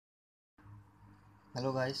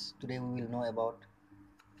Hello guys, today we will know about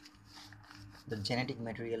the genetic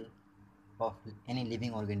material of any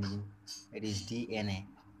living organism. It is DNA.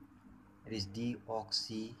 It is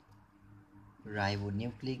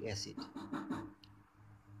deoxyribonucleic acid.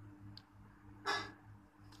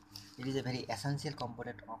 It is a very essential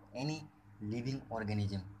component of any living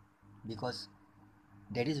organism because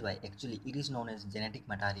that is why actually it is known as genetic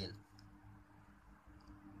material.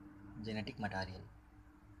 Genetic material.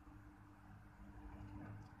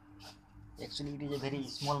 Actually it is a very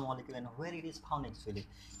small molecule, and where it is found actually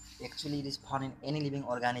it is found in any living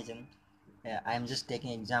organism. I am just taking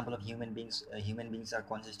example of human beings. Human beings are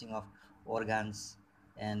consisting of organs,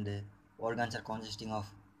 and organs are consisting of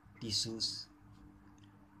tissues.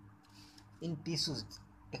 In tissues,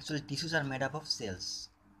 actually tissues are made up of cells.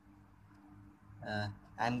 I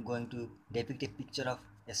am going to depict a picture of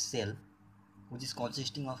a cell which is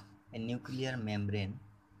consisting of a nuclear membrane.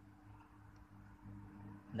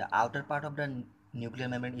 The outer part of the nuclear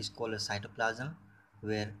membrane is called a cytoplasm,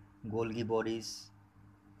 where Golgi bodies,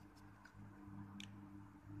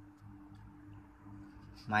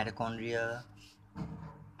 mitochondria,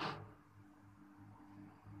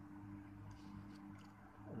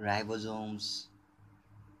 ribosomes,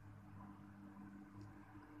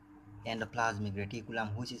 endoplasmic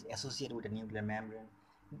reticulum, which is associated with the nuclear membrane,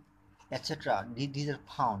 etc. These are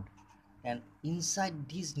found, and inside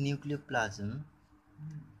this nucleoplasm,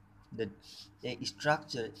 the a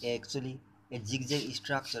structure, actually a zigzag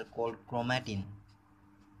structure called chromatin,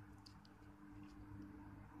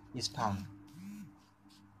 is found.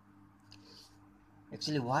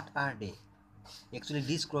 Actually, what are they? Actually,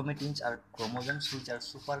 these chromatins are chromosomes which are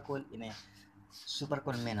supercoiled in a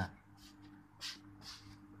supercoiled manner.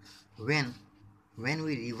 When when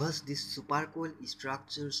we reverse these supercoiled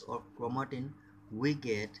structures of chromatin, we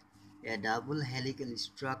get a double helical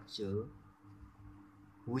structure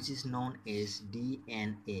which is known as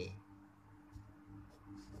DNA.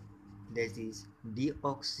 That is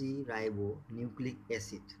deoxyribonucleic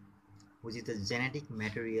acid, which is the genetic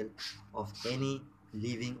material of any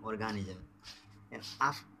living organism. And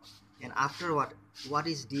after what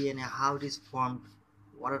is DNA, how it is formed,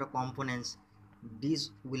 what are the components,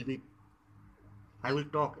 this will be I will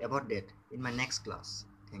talk about that in my next class.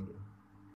 Thank you.